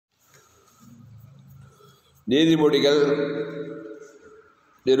நீதிமொழிகள்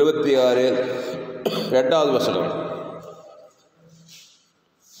 26 2வது வசனம்.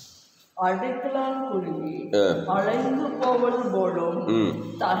 அடைக்கலான் குருவி அலைந்து போவது போலும்,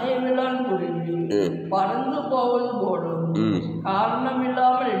 தகைவிலான் குருவி பறந்து போவது போலும்,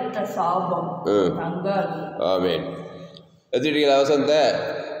 காரணமில்லாமல் இட்ட சாபம் தங்காது. ஆமென். எத்திட்டீங்களா வசனத்தை?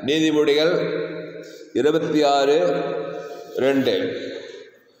 நீதிமொழிகள் 26:2.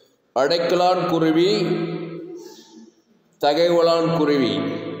 அடைக்கலான் குருவி தகைவலான் குருவி.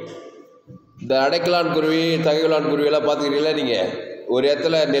 இந்த அடைக்கலான் குருவி தகைவலான் குருவியெல்லாம் பார்த்துக்கிறீங்களா? நீங்கள் ஒரு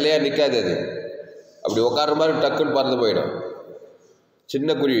இடத்துல நிலையாக நிற்காது. அது அப்படி உட்கார மாதிரி டக்குன்னு பறந்து போயிடும். சின்ன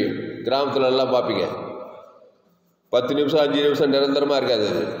குருவி கிராமத்துலலாம் பார்ப்பீங்க, 10 நிமிஷம் 5 நிமிஷம் நிரந்தரமாக இருக்காது.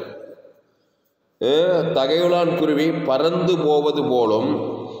 அது தகைவலான் குருவி பறந்து போவது போலும்,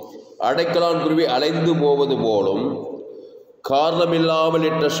 அடைக்கலான் குருவி அலைந்து போவது போலும், காரணமில்லாமல்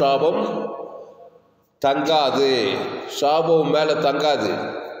இட்ட சாபம் தங்காது. சாபம் மேலே தங்காது,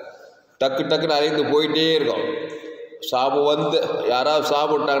 டக்கு டக்குன்னு அலைந்து போயிட்டே இருக்கும். சாபம் வந்து யாராவது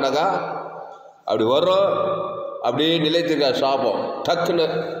சாபம் விட்டாங்கனாக்கா அப்படி வரும், அப்படியே நிலைத்திருக்கா சாபம். டக்குன்னு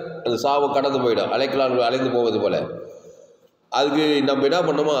அந்த சாபம் கடந்து போயிடும், அலைந்து போவது போல. அதுக்கு நம்ம என்ன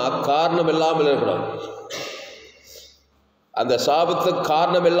பண்ணோமா, காரணம் இல்லாமல் இருக்கணும். அந்த சாபத்துக்கு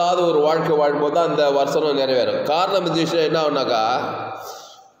காரணம் இல்லாத ஒரு வாழ்க்கை வாழும்போது தான் அந்த வசனம் நிறைவேறும். காரணம் இந்த விஷயம் என்ன ஆகுனாக்கா,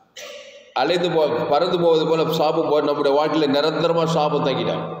 பறந்து போவது போல சாபம் நம்முடைய வாழ்க்கையில் நிரந்தரமாக சாபம்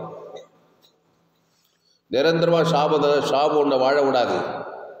தங்கிட்டோம். நிரந்தரமாக சாபம் உன்னை வாழ விடாது,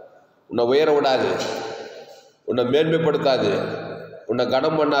 உன்னை உயர விடாது, உன்னை மேன்மைப்படுத்தாது, உன்னை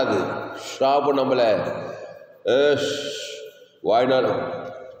கனம் பண்ணாது. சாபம் நம்மளை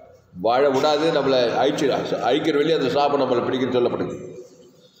வாழ விடாது, நம்மளை அழிக்கிற வெளியே அந்த சாபம் நம்மளை பிடிக்க சொல்லப்படுது.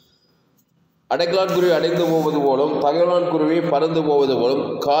 அடைக்கலான் குருவி அடைந்து போவது போலும், தகைவலான் குருவி பறந்து போவது போலும்,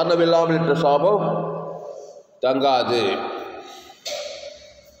 காரணமில்லாமல் என்ற சாபம் தங்காது.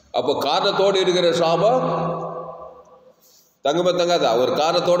 அப்போ காரணத்தோடு இருக்கிற சாபம் தங்கமே தங்காதா? ஒரு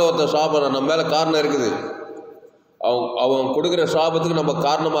காரணத்தோடு ஒருத்த சாபம் நம்ம மேலே காரணம் இருக்குது, அவன் கொடுக்குற சாபத்துக்கு நம்ம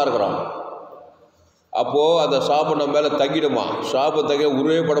காரணமாக இருக்கிறோம். அப்போது அந்த சாபம் நம்ம மேலே தங்கிடுமா? சாபம் தங்க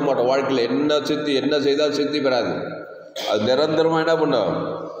உருவேப்பட மாட்டோம். வாழ்க்கையில் என்ன செய்தால் சித்தி பெறாது. அது நிரந்தரமாக என்ன பண்ணும்,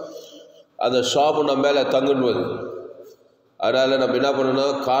 அந்த சாபம் நம்ம மேலே தங்குன்னுவது. அதனால் நம்ம என்ன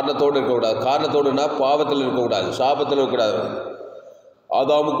பண்ணணும், காரணத்தோடு இருக்கக்கூடாது. காரணத்தோடுனா பாவத்தில் இருக்கக்கூடாது, சாபத்தில் இருக்கக்கூடாது,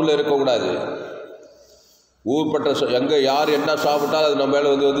 ஆதாமுக்குள்ளே இருக்கக்கூடாது. ஊர்பட்ட எங்கே யார் என்ன சாப்பிட்டாலும் அது நம்ம மேலே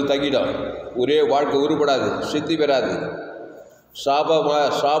வந்து தங்கிடும். ஒரே வாழ்க்கை உருப்படாது, சித்தி பெறாது. சாபம்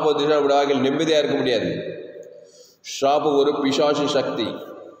நம்முடைய வாழ்க்கையில் நிம்மதியாக இருக்க முடியாது. சாபம் ஒரு பிசாசு சக்தி,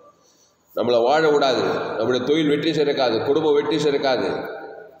 நம்மளை வாழ விடாது. நம்முடைய தொழில் வெற்றி சிறக்காது, குடும்பம் வெற்றி சிறக்காது.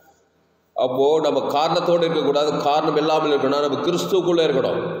 அப்போது நம்ம காரணத்தோடு இருக்கக்கூடாது, காரணம் இல்லாமல் இருக்கணும். நம்ம கிறிஸ்துவுக்குள்ளே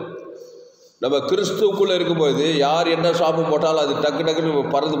இருக்கணும். நம்ம கிறிஸ்துவுக்குள்ளே இருக்கும்போது யார் என்ன சாபம் போட்டாலும் அது டக்கு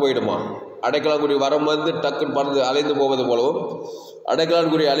டக்குன்னு பறந்து போயிடுமா. அடைக்கலான் குருவி வரம் வந்து டக்குன்னு பறந்து அலைந்து போவது போலவும்,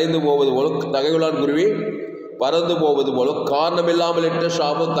 அடைக்கலான் குருவி அலைந்து போவது போலும், தகைவலான் குருவி பறந்து போவது போலும், காரணமில்லாமல் இட்ட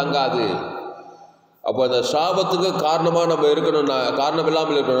சாபம் தங்காது. அப்போ அந்த சாபத்துக்கு காரணமாக நம்ம இருக்கணும்னா, காரணம்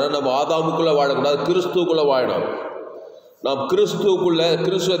இல்லாமல் இருக்கணும்னா நம்ம ஆதாமுக்குள்ளே வாழக்கூடாது, கிறிஸ்துவுக்குள்ளே வாழணும். நாம் கிறிஸ்துவுக்குள்ளே,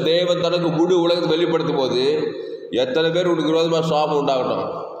 கிறிஸ்துவ தேவன் தனக்கு முழு உலகத்தை வெளிப்படுத்தும் போது எத்தனை பேர் உனக்கு விரோதமாக சாபம் உண்டாகட்டும்.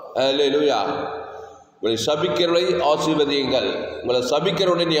 அல்லேலூயா. உங்களை சபிக்கிறவளை ஆசீர்வதியுங்கள். உங்களை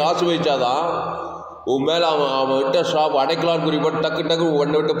சபிக்கிறவனை நீ ஆசீர்வதிச்சாதான் உன் மேலே அவன் விட்ட சாபம் அடைக்கலான் குறிப்பிட்டு டக்கு டக்கு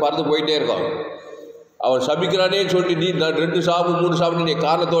ஒன்றை விட்டு பறந்து போயிட்டே இருக்கும். அவன் சபிக்கிறானே சொல்லிட்டு நீ 2 சாபம் 3 சாபம் நீ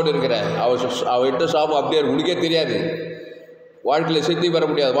காரணத்தோடு இருக்கிற, அவன் விட்ட சாபம் அப்படியே உனக்கே தெரியாது. வாழ்க்கையில் சித்தி பெற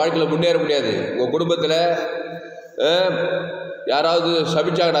முடியாது, வாழ்க்கையில் முன்னேற முடியாது. உங்கள் குடும்பத்தில் யாராவது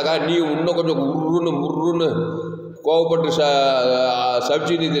சபிச்சாங்கனாக்கா நீ இன்னும் கொஞ்சம் முருன்னு கோவப்பட்டு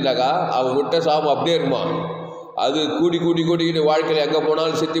சபிச்சுனாக்கா அவன் விட்ட சாபம் அப்படியே இருக்குமா. அது கூடிக்கிட்டு வாழ்க்கையில் எங்கே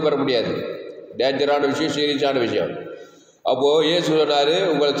போனாலும் சித்தி பெற முடியாது. டேஞ்சரான விஷயம், சீரியஸான விஷயம். அப்போது இயேசு சொன்னார்,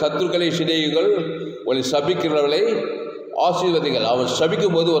 உங்கள் சத்துருக்களை சிநேகிகள், உங்களை சபிக்கிறவர்களை ஆசீர்வதிகள். அவன்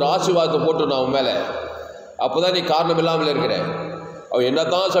சபிக்கும் போது ஒரு ஆசீர்வாதத்தை போட்டுணும் அவன் மேலே. அப்போ தான் நீ காரணம் இல்லாமல் இருக்கிற. அவன்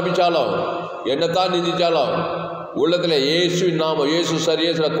என்னத்தான் சபிச்சாலும் என்னத்தான் நிந்திச்சாலும் உள்ளத்தில் இயேசுவின் நாமம், இயேசு சார்,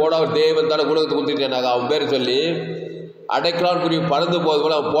 இயேசுல கோடாவர் தேவன் தானே உலகத்தை கொடுத்துட்டேனாக்கா அவன் பேர் சொல்லி அடைக்கலான் குருவி பறந்து போது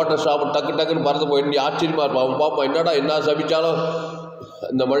போல அவன் போட்ட சாப்பிட்டு டக்குன்னு பறந்து போயிட்டு நீ ஆச்சரியமாக இருப்பான். அவன் பார்ப்பான், என்னடா என்ன சபிச்சாலும்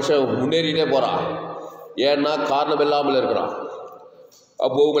இந்த மனுஷன் முன்னேறிட்டே போகிறான். ஏன்னா காரணம் இல்லாமல் இருக்கிறான்.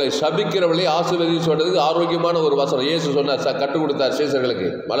 அப்போது உங்களை சபிக்கிறவர்களே ஆசீர்வதி சொல்றதுக்கு ஆரோக்கியமான ஒரு வசனம் இயேசு சொன்னார், கற்றுக் கொடுத்தார் சீசர்களுக்கு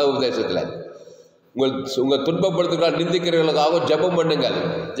மலை உபதேசத்தில். உங்கள் துன்பப்படுத்துகிறார் நிந்திக்கிறவர்களுக்காக ஜெபம் பண்ணுங்கள்.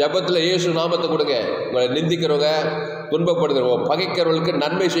 ஜெபத்தில் இயேசு நாமத்தை கொடுங்க. உங்களை நிந்திக்கிறவங்க, துன்பப்படுத்துகிறவங்க, பகைக்கிறவர்களுக்கு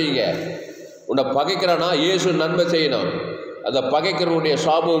நன்மை செய்யுங்க. உன்னை பகைக்கிறானா இயேசு நன்மை செய்யணும். அந்த பகைக்கிறவனுடைய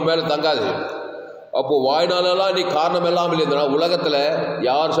சாபம் மேலே தங்காது. அப்போ வாய்நாளெல்லாம் நீ காரணம் எல்லாம் இல்லைன்னா உலகத்தில்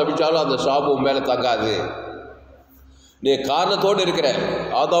யார் சபிச்சாலும் அந்த சாபம் மேலே தங்காது. நீ காரணத்தோடு இருக்கிற,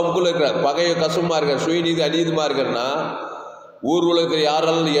 ஆதாமுக்குள்ளே இருக்கிற, பகைய கசமாக இருக்கிற, சுயநீதி அநீதமாக இருக்கிறன்னா ஊர் உலகத்தில்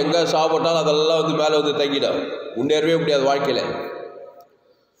யாரெல்லாம் எங்கே சாப்பிட்டாலும் அதெல்லாம் வந்து மேலே வந்து தங்கிடும். முன்னேறவே முடியாது, வாழ்க்கையில்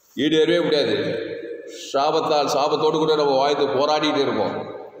ஈடேறவே முடியாது. சாபத்தோடு கூட நம்ம வாழ்ந்து போராடிட்டு இருப்போம்.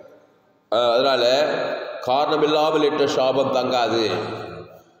 அதனால் காரணம் இல்லாமல் இட்ட சாபம் தங்காது.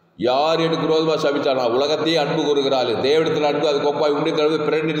 யார் எனக்கு விரோதமாக சபிச்சானா உலகத்தையே அன்பு கூறுகிறாள். தேவனிடத்தில் அன்பு அது கொப்பாய் உன்னிடத்தில்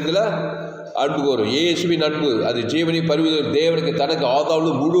பிறனிடத்தில் அன்பு கூறும். இயேசுவின் அன்பு அது ஜீவனை பரிவு தேவனுக்கு தனக்கு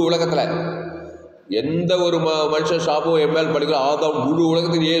ஆதாவும் முழு உலகத்தில் எந்த ஒரு மனுஷன் சாபம் எம்எல் படிக்கிறோம் ஆதாவும் முழு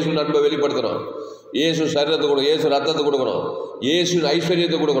உலகத்துக்கு இயேசுவின் அன்பை வெளிப்படுத்தணும். இயேசு சரீரத்தை கொடுக்கணும், இயேசு ரத்தத்தை கொடுக்கணும், இயேசுவின்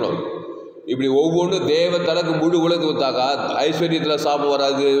ஐஸ்வர்யத்தை கொடுக்கணும். இப்படி ஒவ்வொன்றும் தேவ தனக்கு முழு உலகத்துக்கு கொடுத்தாக்கா ஐஸ்வர்யத்தில் சாபம்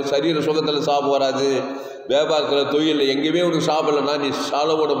வராது, சரீர சுகத்தில் சாபம் வராது, வியாபாரத்தில் தொழிலில் எங்கேயுமே உனக்கு சாபம் இல்லைன்னா நீ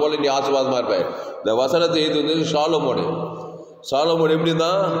சாலமோனை போல நீ ஆசீர்வாதமாக இருப்பேன். இந்த வசனத்தை எழுதி வந்து சாலமோன் எப்படி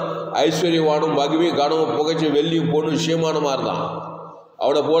தான் ஐஸ்வர்யவானும் மகிமையும் கனவும் புகைச்சி வெள்ளியும் பொண்ணு விஷயமானமாக இருந்தான்.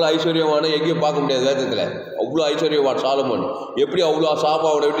 அவனை போல ஐஸ்வர்யவான எங்கேயும் பார்க்க முடியாது வேதத்தில். அவ்வளோ ஐஸ்வர்யவான் சாலமோன். எப்படி அவ்வளோ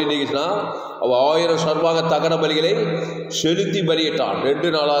சாபம் அவனை விட்டு நீக்கிச்சுன்னா அவன் 1000 சர்வாக தகன பலிகளை செலுத்தி பலியிட்டான். 2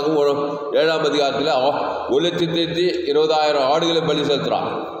 நாளாக 7ஆம் அதிகாரத்தில் 1,20,000 ஆடுகளை பலி செலுத்துகிறான்.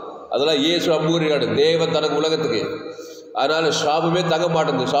 அதெல்லாம் இயேசு அம்பூரியாடு தேவ தனக்கு உலகத்துக்கு. அதனால் சாபமே தங்க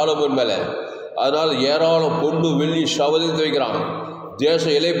மாட்டேங்குது சாலமோன் மேலே. அதனால் ஏராளம் பொண்ணு வெள்ளி சவதித்து வைக்கிறான்.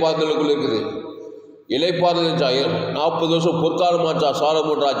 தேசம் இலைப்பாறுதலுக்குள்ள இருக்குது. இலைப்பாறுதல் 40 வருஷம் பொற்காலமாச்சா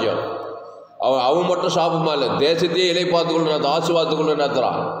சாலமோன் ராஜ்யம். அவன் மட்டும் சாபமா இல்லை, தேசத்தையே இலைப்பாறுதலுக்குள்ள நடத்த ஆசீர்வாதத்துக்குள்ள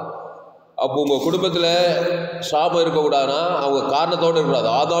நடத்துகிறான். அப்போ உங்கள் குடும்பத்தில் சாபம் இருக்கக்கூடாதுன்னா அவங்க காரணத்தோடு இருக்கக்கூடாது.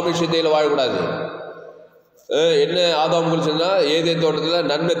 ஆதாமி சிந்தையில் வாழக்கூடாது. என்ன ஆதாமுகள் செஞ்சால் ஏதேன் தோட்டத்தில்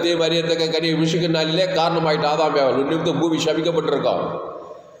நன்மை தீமை அறியத்தக்க கனி விஷிக்க நாளிலே காரணமாயிட்டு ஆதாம் ஏவாள் நிமித்தம் பூமி சபிக்கப்பட்டிருக்கோம்.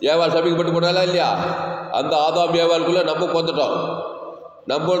 ஏவாள் சபிக்கப்பட்டு போனாலா இல்லையா? அந்த ஆதாம் ஏவாளுக்குள்ளே நம்ம கொந்துட்டோம்.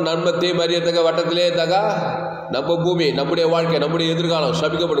 நம்ம நன்மை தீமை அறியத்தக்க வட்டத்திலே இருந்தாக்கா நம்ம பூமி நம்முடைய வாழ்க்கை நம்முடைய எதிர்காலம்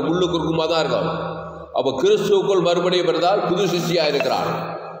சபிக்கப்படும் முள்ளு குறுக்குமாக தான் இருக்கும். அப்போ கிறிஸ்துவுக்குள் மறுபடியும் பிறந்தால் புது சிருஷ்டியாக இருக்கிறான்.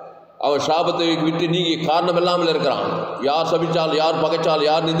 அவன் சாபத்தை விட்டு நீங்கி காரணம் இல்லாமல் இருக்கிறான். யார் சபிச்சாலும் யார் பகைச்சாலும்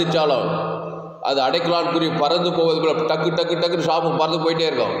யார் நிந்திச்சாலும் அது அடைக்கலான்குரிய பறந்து போவது போல டக்கு டக்கு டக்குன்னு சாபம் பறந்து போயிட்டே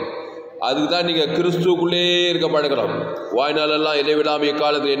இருக்கும். அதுக்கு தான் நீங்கள் கிறிஸ்துவுக்குள்ளே இருக்க பழகிறோம். வாய்நாளெல்லாம் இடைவிடாமல்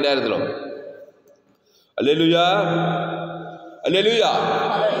காலத்தில் என்ன இருந்தோம். அல்லேலூயா அல்லேலூயா.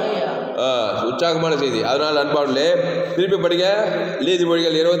 உற்சாகமான செய்தி. அதனால் அன்பாளே திருப்பி படிங்க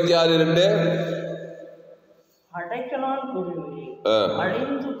நீதிமொழிகள் 26:2. அடைக்கலான் குருவி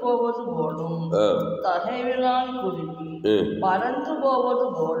அழிந்து போவது போலும், தகைவிலான் குருவி பறந்து போவது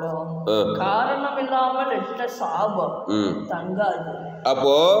போலும், காரணமில்லாமல் இட்ட சாபம் தங்காது.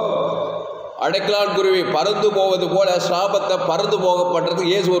 அப்போ அடைக்கலான் குருவி பறந்து போவது போல சாபத்தை பறந்து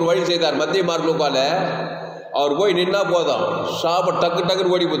போகப்பட்டதுக்கு இயேசு ஒரு வழி செய்தார். மத்திய மார்க்குக்கால அவர் போய் நின்னா போதும் சாபம் டக்கு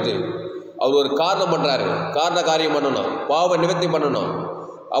டக்குன்னு ஓடி போச்சு. அவர் ஒரு காரணம் பண்ணுறாரு. காரண காரியம் பண்ணணும், பாவ நிவர்த்தி பண்ணணும்.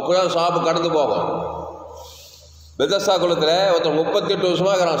 அப்போதான் சாபம் கடந்து போகும். பெதஸ்தா குளத்தில் ஒருத்தன் 38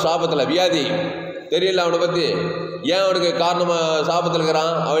 வருஷமாக இருக்கிறான் சாபத்தில், வியாதி தெரியல அவனை பற்றி. ஏன் அவனுக்கு காரணமாக சாபத்தில்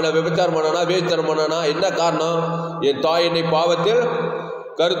இருக்கிறான்? அவனை விபச்சாரம் பண்ணானா வேஸ்தரம் பண்ணானா? என்ன காரணம்? என் தாய் என்னை பாவத்தில்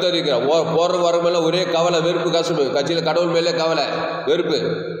கருத்தறிக்கிறான். போகிற வர மேலே ஒரே கவலை, வெறுப்பு, கசப்பு. கட்சியில் கடவுள் மேலே கவலை, வெறுப்பு.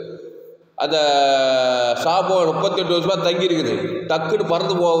 அந்த சாபம் 38 வருஷமாக தங்கி இருக்குது. டக்குன்னு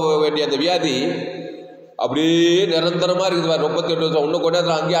பறந்து போக வேண்டிய அந்த வியாதி அப்படியே நிரந்தரமாக இருக்குது. 38 வருஷம் இன்னும் கொஞ்ச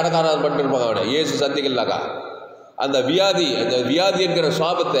நேரத்தில் அங்கேயே அடக்காரம் பண்ணிட்டு இருப்பாங்க அவனை இயேசு சந்திக்கலாக்கா. அந்த வியாதி என்கிற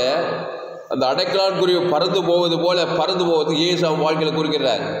சாபத்தை அந்த அடைக்கலான் குருவி பறந்து போவது போல பறந்து போவது இயேசு அவன் வாழ்க்கையில்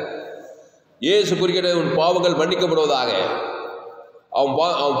குறிக்கிறார். இயேசு குறிக்கிற உன் பாவங்கள் மன்னிக்கப்படுவதாக.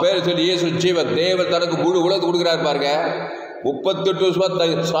 அவன் பேர் சொல்லி இயேசு ஜீவன் தேவன் தனக்கு முழு உலகத்து கொடுக்குறாரு பாருங்க. 38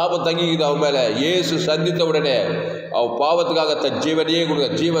 வருஷமாக சாபம் தங்கிக்குது அவன் மேலே. இயேசு சந்தித்த உடனே அவன் பாவத்துக்காக தன் ஜீவனையே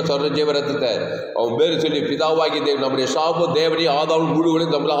கொடுக்க ஜீவ சொல்ற ஜீவ ரத்தத்தை அவன் பேர் சொல்லி பிதாவாகி தேவன் நம்முடைய சாபம் தேவனையும் ஆதாமும் முழு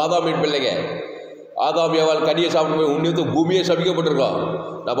உலகம் நம்மள ஆதாமின் பிள்ளைங்க. ஆதாம் ஏவாள் கனியை சாப்பிட்டு போய் உன்னித்து பூமியே சபிக்கப்பட்டிருக்கோம்.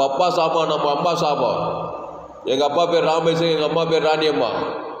 நம்ம அப்பா சாப்போம், நம்ம அம்மா சாப்போம். எங்கள் அப்பா பேர் ராமேஸ்வரன், எங்கள் அம்மா பேர் ராணியம்மா.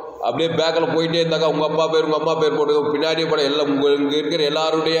 அப்படியே பேக்கில் போயிட்டே இருந்தாக்கா உங்கள் அப்பா பேர் உங்கள் அம்மா பேர் போட்டு பின்னாடியே போட எல்லாம் இங்கே இருக்கிற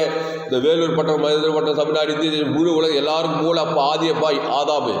எல்லாருடைய இந்த வேலூர் பட்டம் மதுரை பட்டம் தமிழ்நாடு இந்திய முழு உலகம் எல்லாருக்கும் மூல அப்பா ஆதியப்பா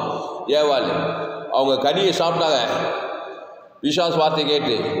ஆதாமு ஏவாள். அவங்க கனியை சாப்பிட்டாங்க. விசுவாச வார்த்தை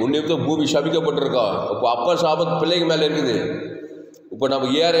கேட்டு உன்னித்து பூமி சபிக்கப்பட்டிருக்கோம். இப்போ அப்பா சாபத்து பிள்ளைங்க மேலே இருக்குது. இப்போ நம்ம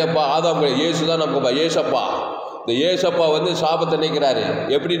ஏறையப்பா ஆதாம் இயேசு தான் நமக்கு ஏசப்பா. இந்த ஏசப்பா வந்து சாபத்தை நிற்கிறாரு.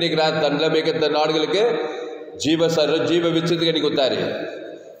 எப்படி நிற்கிறார்? தன் நிலைமைக்கு நாடுகளுக்கு ஜீவ விச்சத்துக்கு கனி கொடுத்தாரு.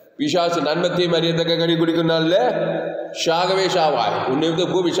 பிசாசு நன்மத்தையும் அறியத்தக்க கனி குடிக்கிறனால ஷாகவே ஷாவாய். உன்னை வந்து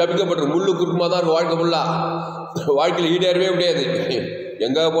பூமி சபிக்கப்பட்டிருக்கு. முள்ளு குறுக்குமா தான் இருக்கும் வாழ்க்கை ஃபுல்லா. வாழ்க்கையில் ஈடேறவே முடியாது.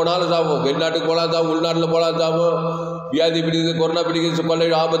 எங்கே போனாலும் சாப்பிடும். வெளிநாட்டுக்கு போகலாம் சாப்பிடும், உள்நாட்டில் போகலாம் சாப்பிடும். வியாதி பிடிக்குது, கொரோனா பிடிக்குது, கொள்ளை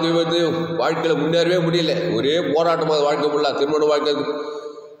ஆபத்து விபத்து, வாழ்க்கையில் முன்னேறவே முடியல. ஒரே போராட்டமாக வாழ்க்கை முடியல. திருமண வாழ்க்கை,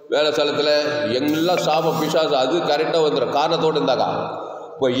 வேலை ஸ்தலத்தில் எல்லாம் சாபம் பிசாசு. அது கரெக்டாக வந்துடும் காரணத்தோடு இருந்தாக்கா.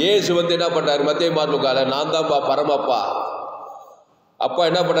 இப்போ ஏசு வந்து என்ன பண்ணார்? மத்திய மார்லுக்கால நான் தான்ப்பா பரமப்பா. அப்பா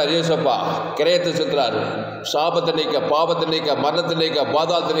என்ன பண்ணார்? ஏசப்பா கிரயத்தை செலுத்துறாரு. சாபத்தை நீக்க, பாவத்தை நீக்க, மரணத்தை நீக்க,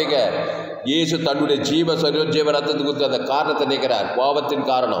 பாதாளத்தை நீக்க இயேசு தன்னுடைய ஜீவ சரீரம் ஜீவ ரத்தத்தை கொடுத்து அந்த காரணத்தை நீக்கிறார். பாவத்தின்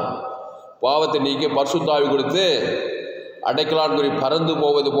காரணம். பாவத்தை நீக்கி பரிசுத்த ஆவி கொடுத்து அடைக்கலான் குறி பறந்து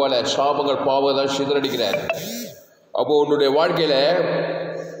போவது போல சாபங்கள் பாவங்கள் சிதறடிக்கிறார். அப்போ உன்னுடைய வாழ்க்கையில்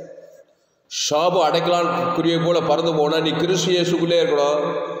சாபம் அடைக்கலான் குறியை போல பறந்து போனால் நீ கிறிஸ்து இயேசுக்குள்ளே இருக்கணும்.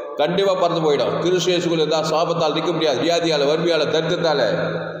 கண்டிப்பாக பறந்து போயிடும். கிறிஸ்து இயேசுக்குள்ளே இருந்தால் சாபத்தால் நிற்க முடியாது. வியாதியால், வறுமையால், தரித்திரத்தால்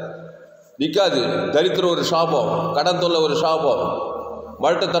நிற்காது. தரித்திரம் ஒரு சாபம், கடன் தொல்லை ஒரு சாபம்,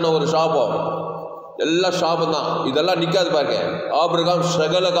 மழட்டத்தனம் ஒரு சாபம், எல்லாம் சாபம் தான். இதெல்லாம் நிற்காது பாருங்க. ஆபிரகாம்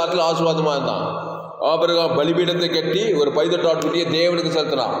சகல காலத்தில் ஆசீர்வாதமாக இருந்தான். ஆபிரகாம் பலிபீடத்தை கட்டி ஒரு பைதட்டாட்டுக்குட்டியை தேவனுக்கு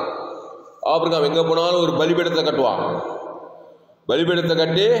செலுத்தினான். ஆபிரகாம் எங்கே போனாலும் ஒரு பலிபீடத்தை கட்டுவான். பலிபீடத்தை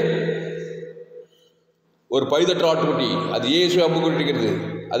கட்டி ஒரு பைதற்ற ஆட்டுக்குட்டி, அது இயேசு அம்புக்குட்டிக்கிறது.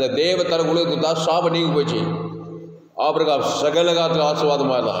 அதை தேவத்தன உலகத்துக்கு தான் சாபம் நீங்கி போச்சு. ஆபிரகாம் சகல காலத்தில்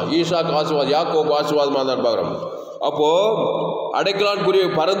ஆசீர்வாதமாக இருந்தான். ஈசாக்கு ஆசீர்வாதம், யாக்கோபு ஆசீர்வாதமாக தான் பார்க்குறோம். அப்போது அடைக்கலான் குருவி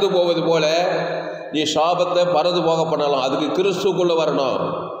பறந்து போவது போல நீ சாபத்தை பறந்து போக பண்ணலாம். அதுக்கு கிறிஸ்துக்குள்ளே வரணும்.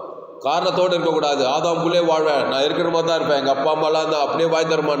 காரணத்தோடு இருக்கக்கூடாது. ஆதாமுக்குள்ளே வாழ்வேன், நான் இருக்கிற மாதிரி தான் இருப்பேன், எங்கள் அப்பா அம்மாலாம் இருந்தால் அப்படியே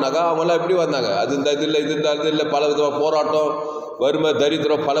வாங்கி தருமானாக்கா அவங்களாம் எப்படி வந்தாங்க? அது இந்த இது இல்லை, இது இந்த இது இல்லை, பல விதமான போராட்டம், வறுமை,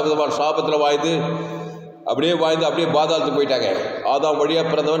 தரித்திரம், பல விதமான சாபத்தில் வாழ்ந்து அப்படியே அப்படியே பாதாளத்துக்கு போயிட்டாங்க. ஆதாம் வழியாக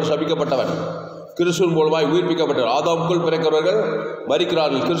பிறந்தவன் சபிக்கப்பட்டவன், கிறிஸ்துவின் மூலமாக உயிர்ப்பிக்கப்பட்டவன். ஆதாமுக்குள் பிறக்கிறவர்கள்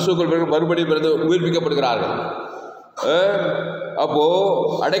மரிக்கிறார்கள், கிறிஸ்துவுக்குள் பிறகு மறுபடியும் பிறந்து உயிர்ப்பிக்கப்படுகிறார்கள்.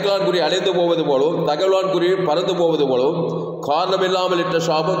 அப்போது அடைக்கலான் குறி அலைந்து போவது போலும், தகவலான் குறி பறந்து போவது போலும் காரணமில்லாமல் இட்ட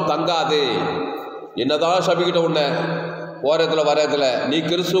சாபம் தங்காது. என்னதான் சபிக்கிட்ட உன்ன போகிறதுல வரத்துல நீ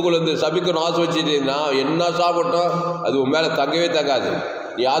கிறிஸ்துக்குள் வந்து சபிக்கணும் ஆசை வச்சுட்டீங்கன்னா என்ன சாப்பிட்டோம் அது உன் மேலே தங்கவே தங்காது.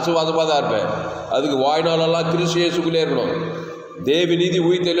 நீ ஆசீர்வாதமாக தான் இருப்பேன். அதுக்கு வாய்நாளெல்லாம் கிறிஸ்து இயேசுக்குள்ளே இருக்கணும். தேவ நீதி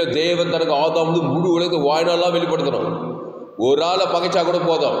உயிர்த்தல தேவன் தனக்கு ஆதாம் வந்து முழு உலகத்தை வாய்நாளெல்லாம் வெளிப்படுத்தணும். ஒரு ஆளை பகைச்சா கூட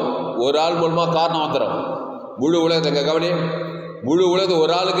போதும், ஒரு ஆள் மூலமாக காரணம் வந்துடும். முழு உலகத்தை கவனி, முழு உலகத்தை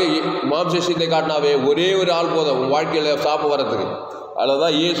ஒரு ஆளுக்கு மாம்சத்தை காட்டினாவே ஒரே ஒரு ஆள் போதும் உன் வாழ்க்கையில் சாப்பிட வர்றதுக்கு. அதில்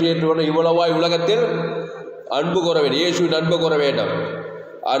தான் இயேசு ஏற்றுக்கணும். இவ்வளவாய் உலகத்தில் அன்பு கூற வேண்டும், இயேசுவின் அன்பு கூற வேண்டும்.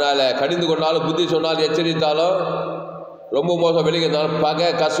 அதனால் கடிந்து கொண்டாலும், புத்தி சொன்னாலும், எச்சரித்தாலும், ரொம்ப மோசம் வெளியிருந்தாலும், பகை,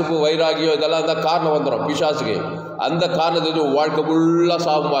 கசுப்பு, வைராகியம் இதெல்லாம் தான் காரணம் வந்துடும் பிசாசுக்கு. அந்த காரணத்தை வாழ்க்கை ஃபுல்லாக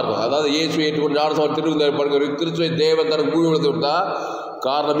சாபமாக இருக்கும். அதாவது இயேசு ஏற்றுக்கொண்டு ஞானசபை திருவிழா கிறிஸ்துவை தேவன் தனக்கு பூமி வளர்த்து விட்டா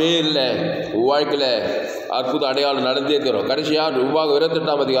காரணமே இல்லை. வாழ்க்கையில் அற்புத அடையாளம் நடந்தே தரும். கடைசியாக உபாகம்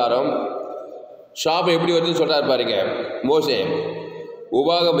 28ஆம் அதிகாரம் சாபம் எப்படி வருதுன்னு சொல்கிறார் பாருங்க மோசே.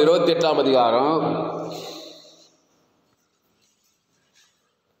 உபாகம் 28ஆம் அதிகாரம்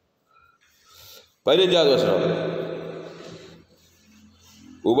 15வது வசனம்.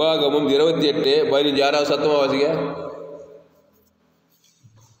 உபாகமும் 28:15. யாராவது சத்தமாக வாசிக்க.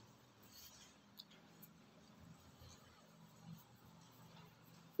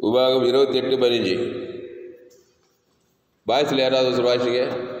 உபாகம் 28:15. பாய்ஸில் யாராவது வாசிக்க.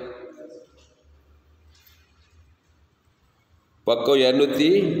 பக்கம்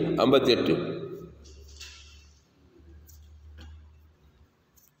 258.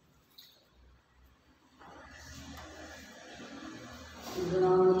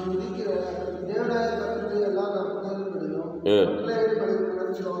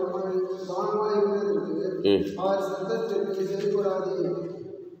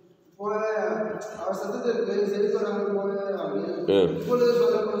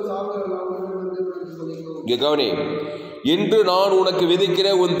 கவனி, இன்று நான் உனக்கு விதிக்கிற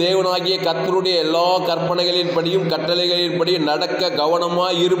உன் தேவனாகிய கர்த்தருடைய எல்லா கற்பனைகளின்படியும் கட்டளைகளின்படியும் நடக்க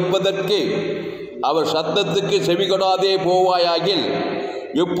கவனமாய் இருப்பதற்கு அவர் சத்தத்துக்கு செவிகொடாதே போவாயாகில்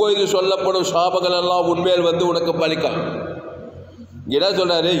எப்பொழுது சொல்லப்படும் சாபங்கள் எல்லாம் உன்மேல் வந்து உனக்கு பலிக்கும். என்ன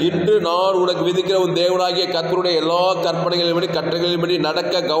சொல்றாரு? இன்று நான் உனக்கு விதிக்கிற உன் தேவனாகிய கர்த்தருடைய எல்லா கற்பனைகளின்படி கட்டளைகளின்படி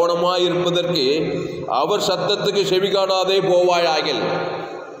நடக்க கவனமாய் இருப்பதற்கு அவர் சத்தத்துக்கு செவிகொடாதே போவாயாகில்.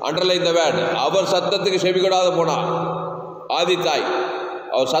 Underline the word. அவர் சத்தத்துக்கு செவிகொடாத போனா. ஆதித்தாய்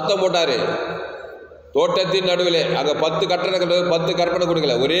அவர் சத்தம் போட்டாரு தோட்டத்தின் நடுவிலே. அங்கே 10 கட்டளை, 10 கற்பனை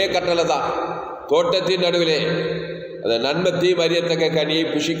கொடுக்கல, ஒரே கட்டளை தான். தோட்டத்தின் நடுவிலே அந்த நன்மை தீமை அறியத்தக்க கனியை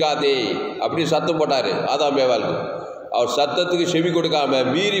புஷிக்காதே அப்படி சத்தம் போட்டார் ஆதாம் ஏவாளுக்கு. அவர் சத்தத்துக்கு செவி கொடுக்காம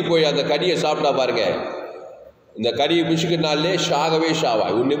மீறி போய் அந்த கனியை சாப்பிட்டா பாருங்க. இந்த கனியை புஷிக்கினாலே சாகவே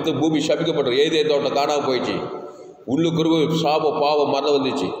சாவாய். உன் நிமித்தம் பூமி சபிக்கப்பட்டோம். ஏதே தோட்டம் காணாமல் போயிடுச்சு. உள்ளுக்குருவு சாப பாவம் மரணம்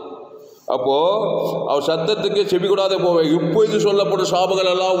வந்துச்சு. அப்போது அவர் சத்தத்துக்கு செவி கூடாத போவேன். இப்போது சொல்லப்பட்ட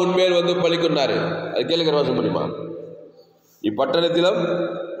சாபங்கள் எல்லாம் உண்மையில் வந்து பலிக்குன்னாரு. அது கேளுக்கிற வாசம் முடியுமா? இப்பட்டணத்திலும்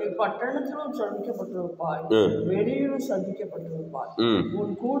சந்திக்கப்பட்டிருப்பாய், வெளியிலும் சந்திக்கப்பட்டிருப்பாய்.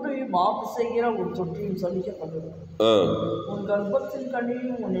 உன் கூடையும் மாப்பு செய்கிற உன் தொட்டியும் சந்திக்கப்பட்டிருப்பாய். உன் கர்ப்பத்தின்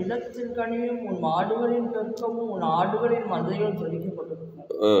கனியும் உன் நிலத்தின் கனியும் உன் மாடுகளின் பெருக்கமும் உன் ஆடுகளின் மந்தையும் சந்திக்கப்பட்டிருப்பாய்.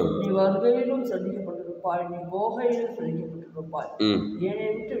 நீ வருகையிலும் சந்திக்கப்பட்டிருப்பாய், நீ போகையிலும் சந்திக்கப்பட்டிருப்பாய். என்னை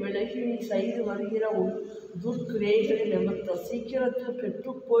விட்டு விலகி நீ செய்து வருகிற உன் துர்க்கிரைகளின் நிமித்த சீக்கிரத்தில்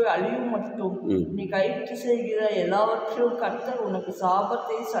கெட்டுப்போய் அழியும் மட்டும் நீ கைட்டு செய்கிற எல்லாவற்றையும் கர்த்தர் உனக்கு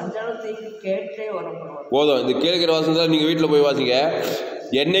சாபத்தை சஞ்சலத்தை கேட்டே வரப்படுவார். போதும், இந்த கேட்கிற வாசம் நீங்க வீட்டில் போய் வாசிங்க.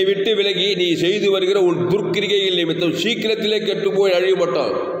 என்னை விட்டு விலகி நீ செய்து வருகிற உன் துர்க்கிரிகைகள் நிமித்தம் சீக்கிரத்திலே கெட்டு போய் அழிய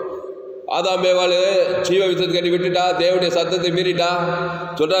மாட்டோம். ஆதாம் ஏவாள் ஜீவ விசத்தை கட்டி விட்டுட்டா, தேவனுடைய சத்தத்தை மீறிட்டா.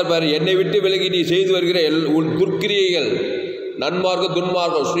 சொல்றார் பாரு, என்னை விட்டு விலகி நீ செய்து வருகிற உன் துர்க்கிரியைகள், நன்மார்க்கம்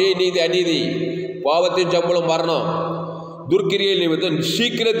துன்மார்க்கம், ஸ்ரீநீதி அநீதி, பாவத்தின் சம்பளம் மரணம், துர்க்கிரியில் நிமித்தம்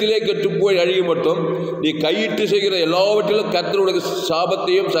சீக்கிரத்திலே கெட்டு போய் அழிய மட்டும் நீ கையிட்டு செய்கிற எல்லாவற்றிலும் கர்த்தருடைய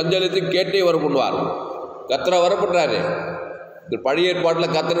சாபத்தையும் சஞ்சலத்தையும் கேட்டே வர பண்ணுவார். கர்த்தரை வரப்படுறாரு. இந்த பழைய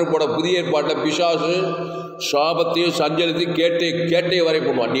ஏற்பாட்டில் கர்த்தர் போட, புதிய ஏற்பாட்டில் பிசாசு சாபத்தையும் சஞ்சலத்தையும் கேட்டே வரை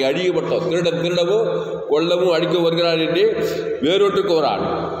பண்ணுவான். நீ அழிய மாட்டோம். திருடவும் கொல்லவும் அழிக்க வருகிறான் என்று வேறொன்றுக்கு வரான்.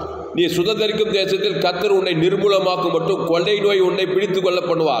 நீ சுதந்திரிக்கும் தேசத்தில் கர்த்தர் உன்னை நிர்மூலமாக்கும் மட்டும் கொள்ளை நோய் உன்னை பிடித்து கொள்ள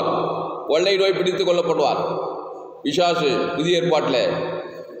பண்ணுவார். கொள்ளை நோய் பிடித்து கொள்ள பண்ணுவார். பிசாசு புதிய ஏற்பாட்டில்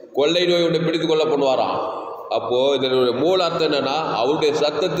கொள்ளை நோய் உன்னை பிடித்து கொள்ள பண்ணுவாராம். அப்போது இதனுடைய மூல அர்த்தம் என்னன்னா, அவருடைய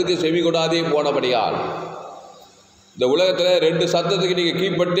சத்தத்துக்கு செவி கொடாதே போனபடியால். இந்த உலகத்தில் 2 சத்தத்துக்கு நீங்கள்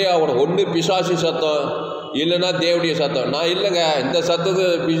கீழ்பட்டே ஆகணும். ஒன்று பிசாசு சத்தம், இல்லைன்னா தேவனுடைய சத்தம். நான் இல்லைங்க, இந்த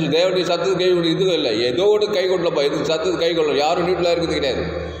சத்தத்துக்கு தேவனுடைய சத்தத்துக்கு கை கொண்டு இதுவும் இல்லை, ஏதோ ஒன்று கை கொள்ளப்பா, இது சத்தத்துக்கு கை கொள்ளணும். யாரும் வீட்டில் இருக்குது கிடையாது.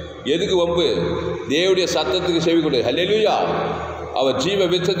 எதுக்கு வம்பு? தேவனுடைய சத்தத்துக்கு செவி கொடு. ஹல்லேலூயா. அவர் ஜீவ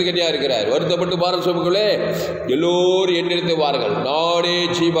விருட்சத்துக்கு என்ன இருக்கிறார்? வருத்தப்பட்டு பாரம் சுமங்களே எல்லோரும் என்னிடத்தை வாருங்கள், நாடே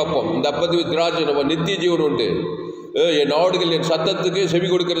ஜீவப்பம், இந்த அப்பத்து திராட்சை நம்ம நித்திய ஜீவன் உண்டு. என் நாடுகள் என் சத்தத்துக்கு செவி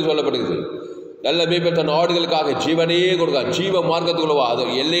கொடுக்கிறது சொல்லப்படுகிறது. நல்ல மேம்பட்ட தன் நாடுகளுக்காக ஜீவனையே கொடுக்க, ஜீவ மார்க்கத்துக்குள்ளவா. அது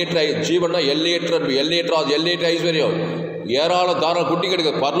எல்லையற்ற ஜீவனா, எல்லையற்ற ஐஸ்வர்யம், ஏராளம் தாராளம் குட்டி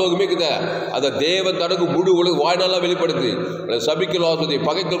கிடைக்க பரலோகமே இருக்குத. அதை தேவன் தனக்கு முழு உலக வாழ்நாளாக வெளிப்படுத்து. சபிக்கல் ஆஸ்வதி,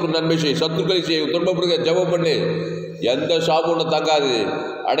 பகைத்தொருக்கு நன்மை செய், சத்துக்களை செய்ய, துன்பப்படுங்க, ஜபம் பண்ணு. எந்த சாபம் ஒன்று தங்காது.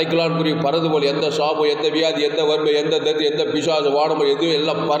 அடைக்கலான் குறி பறந்து போல் எந்த சாபம், எந்த வியாதி, எந்த வறுமை, எந்த தத்து, எந்த பிசாசு, வானமோ எதுவும்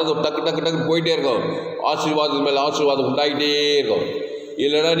எல்லாம் பறந்து டக்கு டக்கு டக்குன்னு போயிட்டே இருக்கும். ஆசீர்வாதத்துக்கு மேலே ஆசீர்வாதம் உண்டாகிட்டே இருக்கும்.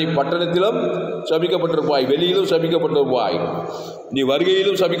 இல்லைன்னா நீ பட்டணத்திலும் சபிக்கப்பட்டிருப்பாய், வெளியிலும் சபிக்கப்பட்டிருப்பாய், நீ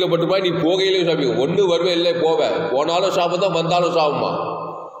வருகையிலும் சபிக்கப்பட்டிருப்பாய், நீ போகையிலும் சபிக்க. ஒன்று வருவே இல்லை, போனாலும் சாபம் தான், வந்தாலும் சாபமா.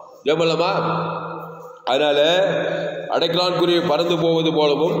 ஜெபலமா. அதனால் அடைக்கலான் குருவி பறந்து போவது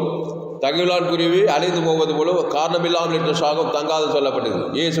போலவும் தகைவிலான் குருவி அலைந்து போவது போலவும் காரணமில்லாமல் என்ற சாகம் தங்காது சொல்லப்பட்டது.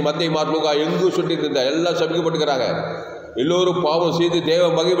 இயேசு மத்திய மார்புகா எங்கும் சுட்டி இருந்தா எல்லாம் சபிக்கப்பட்டுக்கிறாங்க. எல்லோரும் பாவம் செய்து தேவ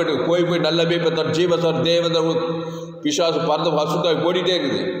மகிழ்பட்டு போய் நல்ல மேம்பட்டார் ஜீவசார் தேவதர் பிசாசு பறந்து அசுத்தாய் ஓடிட்டே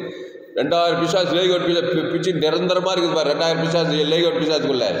இருக்குது. 2000 பிசாசு லேகோட் பிச்சு நிரந்தரமாக இருக்குது பாரு. 2000 பிசாசு லேகோட்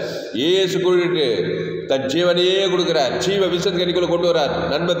பிசாசுக்குள்ள இயேசு கூட்டிட்டு தன் ஜீவனையே கொடுக்குறார். ஜீவ விசத்து கணிக்குள்ள கொண்டு வரார்.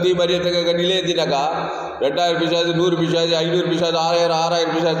 நண்பத்தி மரியத்தக்க கண்ணிலே ஏற்றினாக்கா 2000 பிசாசு, 100 பிசாசு, 500 பிசாசு, 6000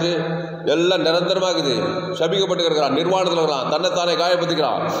 பிசாசு எல்லாம் நிரந்தரமாக இருக்குது. சபிக்கப்பட்டு இருக்கிறான், நிர்வாணத்தில் இருக்கிறான், தன்னைத்தானே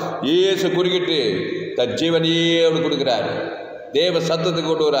காயப்படுத்திக்கிறான். இயேசு குறுக்கிட்டு தன் ஜீவனையே அவனுக்கு கொடுக்குறார். தேவ சத்தத்துக்கு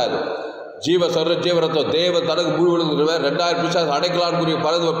கொண்டு வரார். ஜீவ சர்வ ஜீவரத்தம் தேவ தனக்கு முழு விழுந்துருவேன். 2000 பிசாசு அடைக்கலான்னு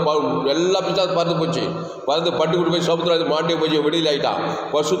பறந்து எல்லா பிசாசு பறந்து போச்சு. பறந்து பட்டு கொண்டு போய் சமுத்திரம் மாட்டி போய் வெளியில் ஆகிட்டான்.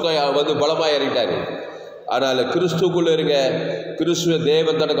 பசுத்தாய் வந்து பலமாக இறங்கிட்டாரு. அதனால் கிறிஸ்துக்குள்ளே இருங்க. கிறிஸ்துவ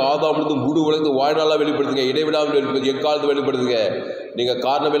தேவன் தனக்கு ஆதாமிலிருந்து முழு விழுந்து வாழ்நாளாக வெளிப்படுத்துங்க. இடைவிடாமல் வெளிப்படுத்து, எக்காலத்து வெளிப்படுத்துங்க. நீங்கள்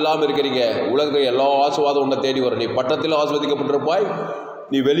காரணம் இல்லாமல் இருக்கிறீங்க. உலகத்தில் எல்லா ஆசீர்வாதம் உன்னை தேடி வரும். நீ பட்டத்திலும் ஆசீர்வதிக்கப்பட்டிருப்பாய்,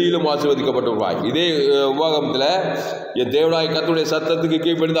 நீ வெளியிலும் ஆசீர்வதிக்கப்பட்டிருப்பாய். இதே உபாகமத்தில் என் தேவனாய் கர்த்தருடைய சத்தத்துக்கு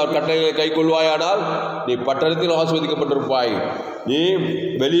கீழ்ப்படிந்து அவர் கட்டளைகளை கை கொள்வாயானால் நீ பட்டணத்திலும் ஆசீர்வதிக்கப்பட்டிருப்பாய், நீ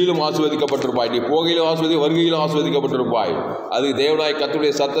வெளியிலும் ஆசீர்வதிக்கப்பட்டிருப்பாய், நீ போகையிலும் வருகையிலும் ஆசீர்வதிக்கப்பட்டிருப்பாய். அதுக்கு தேவனாய்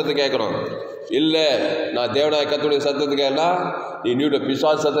கர்த்தருடைய சத்தத்தை கேட்கணும். இல்லை நான் தேவனாய் கர்த்தருடைய சத்தத்தை கேட்டா நீ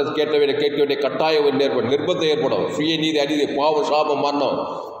பிசாசு சத்தத்தை கேட்க வேண்டிய கட்டாயம் ஏற்படும், நிர்பந்தம் ஏற்படும். சுய நீதி அநீதி பாவம் சாபம் மரணம்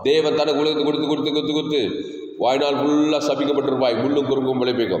தேவன் தனக்கு உலகத்தை கொடுத்து வாழ்நாள் ஃபுல்லாக சபிக்கப்பட்டிருப்பாய். முள்ளும் குறும்பும்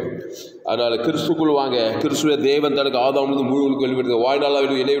விளைவிக்கும். அதனால் கிறிஸ்துக்குள் வாங்க. கிறிஸ்துவ தேவன் தனக்கு ஆதாமிலிருந்து முழுவதுக்கு வெளிப்படுத்துக்க,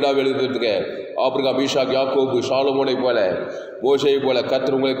 வாழ்நாளாக இடைவிடாமல் வெளிப்படுத்துக்க. ஆபிரகாம், ஈசாக், யாக்கோபு, சாலமோனை போல, மோசையை போல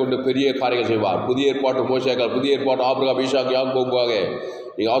கர்த்தர் உங்களை கொண்டு பெரிய காரியங்கள் செய்வார். புதிய ஏற்பாட்டு மோசேக்கால், புதிய ஏற்பாட்டு ஆபிரகாம், ஈசாக், யாக்கோபுவாக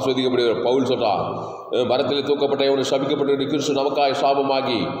நீங்கள் ஆஸ்வதிக்கப்படுகிற. பவுல் சொல்கிறார், மரத்தில் தூக்கப்பட்ட இவனை சபிக்கப்பட்டு கிறிஸ்து நமக்காக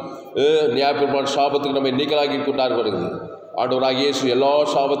சாபமாகி நியாயப்பிரமாண சாபத்துக்கு நம்மை நீக்கலாக்கி கொண்டாடப்படுகிறது. ஆண்டவராக இயேசு எல்லா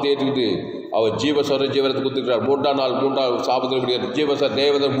சாபத்தையும் ஏற்றுக்கிட்டு அவர் ஜீவசர ஜீவனத்தை கொடுத்துக்கிறார். மூன்றாம் நாள் சாபத்தில் விடிய ஜீவசர்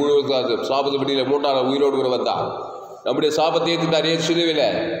தேவதன் முழு சாபத்தில் விடிய 3ஆம் நாள் உயிரோடு கூட வந்தார். நம்முடைய சாபத்தை ஏற்றுக்கிட்டார் இயேசு சிலுவையில்.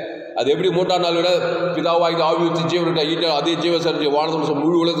 அது எப்படி 3ஆம் நாள் விட பிதாவாகி ஆவி வச்சு ஜீவன் அதே ஜீவசர வானதம்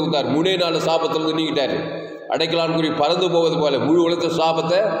முழு உலகத்துக்கு வந்தார். 3 நாள் சாபத்திலிருந்து நீக்கிட்டார். அடைக்கலான் குறி பறந்து போவது போல முழு உலகத்து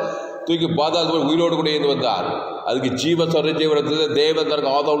சாபத்தை தூக்கி பாதாளத்தில் உயிரோடு கூட இருந்து வந்தார். அதுக்கு ஜீவசர ஜீவனத்தில் தேவன்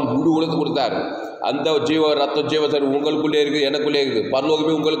தனக்கு ஆதாம் முழு உலகத்து கொடுத்தார். அந்த ரத்த ஜீவசர் உங்களுக்குள்ளே இருக்குது, எனக்குள்ளே இருக்குது,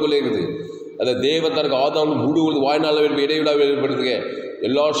 பரலோகமே உங்களுக்குள்ளே இருக்குது. அந்த தேவன் தனக்கு ஆதாம் முழு வாழ்நாள் இடைவிடாமல் ஏற்படுத்துங்க.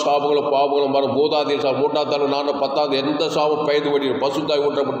 எல்லா சாபங்களும் பாவங்களும் மரம் போதாதே சாபம் 3ஆம் நாள் 10ஆம் எந்த சாபம் பயந்து பண்ணி பசுத்தாய்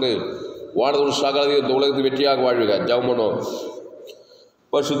ஊற்றப்பட்டு வானதோடு சகலதை இந்த உலகத்தை வெற்றியாக வாழ்வுங்க. ஜெபம் பண்ணுவோம்.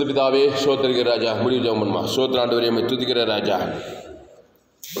 பரிசுத்த பிதாவே சோத்தரிக்கிற ராஜா, முடிவு ஜெபம் பண்ணுமா. சோத்திர ஆண்டவரே மை துதிக்கிற ராஜா,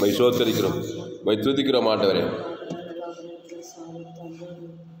 மை சோத்தரிக்கிறோம், மை துதிக்கிறோம் ஆண்டவரே.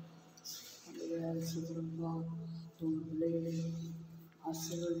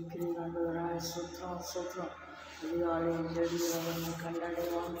 ஆசீர்வதிக்கிறீர் ஆண்டவராய். சுத்திரம் சுத்திரம் அதிகாலை ஜெடிகளை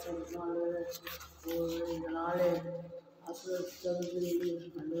கண்டடைவான் சொல்லிட்டு ஆண்டவரே. இந்த நாளை ஆசீர்வதிக்கிறீர்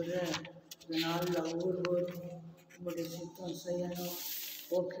ஆண்டவரே. இந்த நாளில் ஒவ்வொருவரும் உங்களுடைய சுத்தம் செய்யணும்.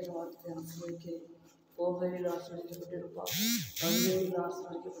 போக்கை வார்த்தை ஆசீர்வதிக்கிறேன். போகையில் ஆசீர்வதிக்கப்பட்டிருப்பான், வருகையில்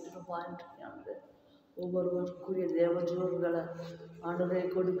ஆசீர்வதிக்கப்பட்டிருப்பான் என்று ஒவ்வொருவருக்குரிய தேவஜோர்களை ஆண்டவரை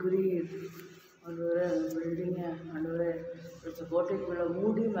கொடுக்கிறீர் ஆண்டவரே. பில்டிங்கை ஆண்டவரே கோட்டைக்குள்ள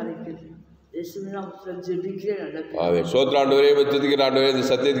மூடி மறைக்கிறது. சோத்ராண்டவரே துதிக்கிற ஆண்டவரே, இந்த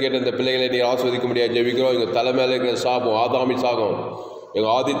சத்தியத்தை கேட்ட இந்த பிள்ளைகளை நீ ஆஸ்வதிக்க முடியாது ஜெபிக்கிறோம். எங்கள் தலை மேலே இருக்கிற சாபம் ஆதாமி சாபம்,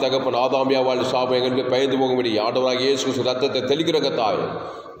 எங்கள் ஆதி தகப்பன் ஆதாமியா வாழ் சாபம் எங்களுக்கு பயந்து போக முடியும். ஆண்டவராக இயேசு ரத்தத்தை தெளிக்கிற கத்தாவே.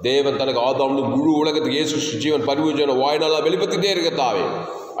 தேவன் தனக்கு ஆதாம்னு முழு உலகத்துக்கு இயேசு ஜீவன் பரிவுஜன வாய்நாளாக வெளிப்பட்டுட்டே இருக்க தாவே.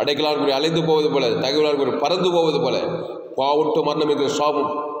 அடைக்கலான் அலைந்து போவது போல, தகவலான் பறந்து போவது போல, பாவட்டு மரணம் என்கிற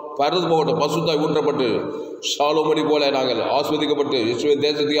சாபம் பறந்து போகட்டும். பசுத்தாய் ஊற்றப்பட்டு சாலோமணி போல நாங்கள் ஆஸ்வதிக்கப்பட்டு இஸ்ரவேல்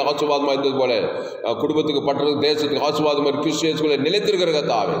தேசத்துக்கு ஆசீர்வாதமாக இருந்தது போல குடும்பத்துக்கு பட்டணத்துக்கு தேசத்துக்கு ஆசீர்வாதமாக கிறிஸ்டியன்ஸ்களை நிலைத்திருக்கிற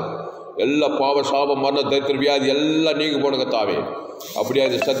கத்தாவே. எல்லா பாவ சாபம் மரண தரித்திர வியாதி எல்லாம் நீங்க போன கத்தாவே. அப்படியே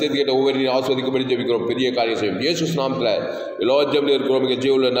அந்த சத்தியத்தை கேட்ட ஒவ்வொரு ஆஸ்வதிக்கப்படி ஜெபிக்கிறோம். பெரிய காரியம் செய்யும் இயேசு நாமத்தில் எல்லா ஜெபிலும் இருக்கிறோம். இங்கே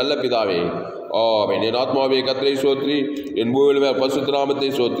ஜீவனில் நல்ல பிதாவே ஆமென். என் ஆத்மாவே கர்த்தரை சோத்ரி, என் மூவிலுமே பரிசுத்த நாமத்தை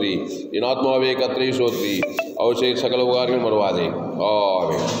சோத்ரி. என் ஆத்மாவே கர்த்தரை சோத்ரி, அவர் செய்த சகல உபகாரங்கள் மறவாதே.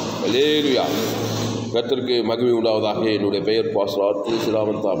 ஆமென். அல்லேலூயா. கர்த்தருக்கு மகிமை உண்டாவதாக. என்னுடைய பெயர் பாஸ்டர்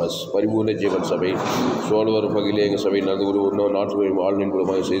துளசிராமன் தாமஸ். பரிபூர்ண ஜீவன் சபை சோழவரம் பகுதியில் எங்கள் சபை நடந்து ஒரு ஒன்றும் நாட்டு ஆன்லைன்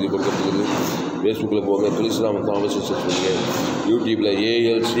மூலமாக செய்து கொடுக்கப்படுகிறது. ஃபேஸ்புக்கில் போங்க, துளசிராமன் தாமஸ் சர்ச் பண்ணுங்கள். யூடியூப்பில்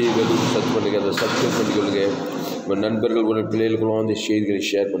ஏஎல்சி வெறும் சர்ச் பண்ணுங்கள், அதை சப்ஸ்கிரைப் பண்ணிக்கொள்ளுங்க. உங்கள் நண்பர்கள் ஒரு பிள்ளைகளுக்கெல்லாம் அந்த செய்திகளை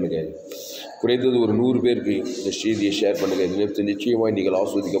ஷேர் பண்ணுங்கள். குறைந்தது ஒரு 100 பேருக்கு இந்த செய்தியை ஷேர் பண்ணுங்கள். நிச்சயமாக நீங்கள்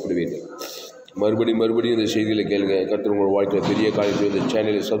ஆஸ்வதிக்கப்படுவீர்கள். மறுபடியும் இந்த செய்திகளை கேளுங்க. கர்த்தர் உங்கள் வாழ்க்கையில் பெரிய காரியத்தை இந்த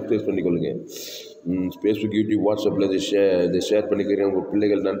சேனலை சப்ஸ்கிரைப் பண்ணிக்கொள்ளுங்கள். ஃபேஸ்புக், யூடியூப், வாட்ஸ்அப்பில் இதை ஷேர் பண்ணிக்கிறேன். உங்கள்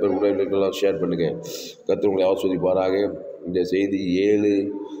பிள்ளைகள் நண்பர் உறவினர்களெல்லாம் ஷேர் பண்ணுங்கள். கர்த்தர் உங்களை ஆஸ்வதிப்பாராக. இந்த செய்தி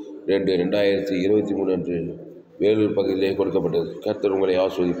 7/2/2023 அன்று வேலூர் பகுதியிலே கொடுக்கப்பட்டது. கர்த்தர் உங்களை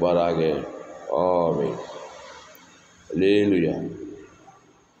ஆஸ்வதிப்பாராக. ஆமென். அல்லேலூயா.